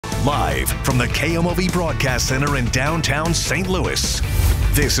Live from the KMOV Broadcast Center in downtown St. Louis,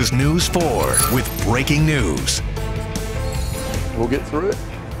 this is News 4 with breaking news. We'll get through it.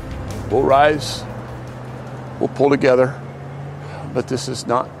 We'll rise. We'll pull together. But this is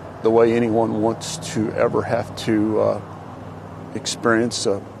not the way anyone wants to ever have to experience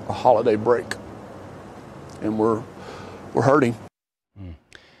a holiday break. And we're hurting.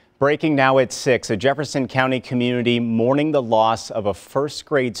 Breaking now at 6, a Jefferson County community mourning the loss of a first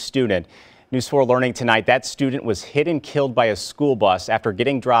grade student. News 4 learning tonight that student was hit and killed by a school bus after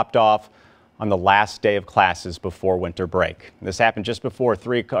getting dropped off on the last day of classes before winter break. This happened just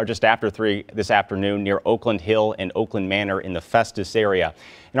after 3 this afternoon near Oakland Hill and Oakland Manor in the Festus area.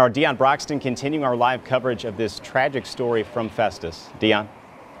 And our Dion Broxton continuing our live coverage of this tragic story from Festus. Dion.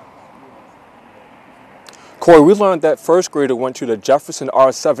 Corey, we learned that first grader went to the Jefferson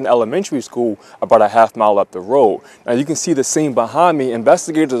R7 Elementary School about a half-mile up the road. Now you can see the scene behind me.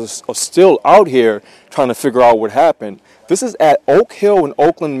 Investigators are still out here trying to figure out what happened. This is at Oak Hill and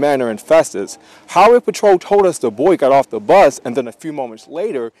Oakland Manor in Festus. Highway Patrol told us the boy got off the bus and then a few moments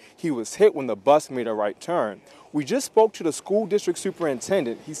later he was hit when the bus made a right turn. We just spoke to the school district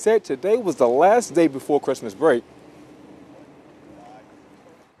superintendent. He said today was the last day before Christmas break.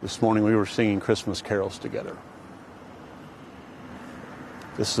 This morning we were singing Christmas carols together.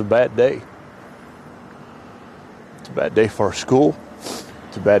 This is a bad day. It's a bad day for our school.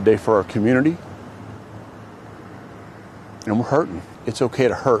 It's a bad day for our community. And we're hurting. It's okay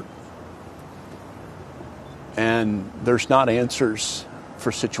to hurt. And there's not answers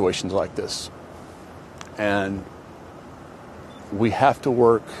for situations like this. And we have to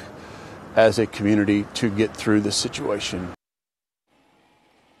work as a community to get through this situation.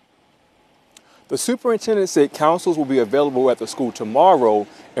 The superintendent said councils will be available at the school tomorrow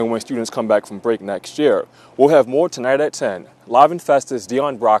and when students come back from break next year. We'll have more tonight at 10. Live in Festus,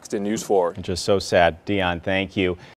 Dion Broxton, News 4. Just so sad. Dion, thank you.